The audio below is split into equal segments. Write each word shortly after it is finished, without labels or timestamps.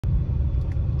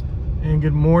And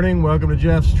good morning, welcome to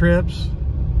Jeff's Trips.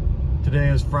 Today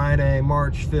is Friday,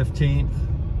 March 15th.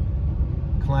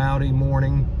 Cloudy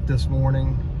morning this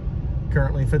morning.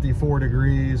 Currently 54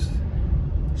 degrees.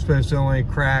 Supposed to only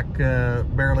crack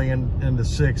barely into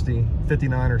 60,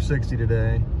 59 or 60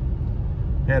 today.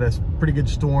 Had a pretty good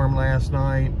storm last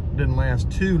night. Didn't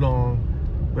last too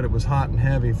long, but it was hot and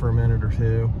heavy for a minute or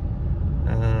two.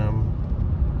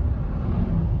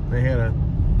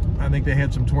 I think they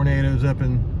had some tornadoes up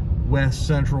in west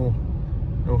central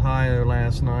Ohio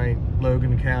last night,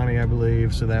 Logan County, I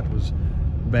believe, so that was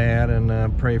bad,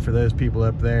 and pray for those people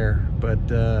up there. But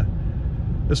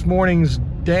this morning's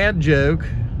dad joke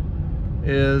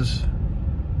is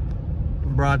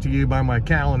brought to you by my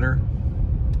calendar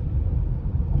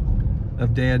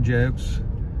of dad jokes,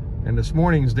 and this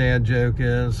morning's dad joke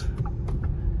is,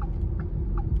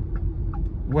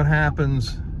 what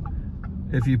happens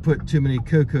if you put too many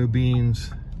cocoa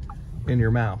beans in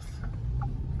your mouth?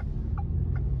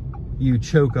 You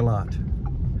choke a lot.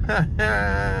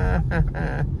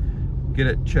 Get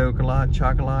it? Choke a lot,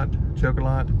 chocolate, choke a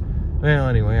lot. Well,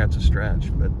 anyway, that's a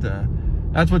stretch, but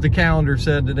that's what the calendar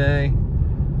said today.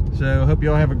 So hope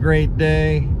you all have a great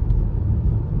day,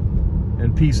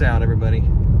 and peace out, everybody.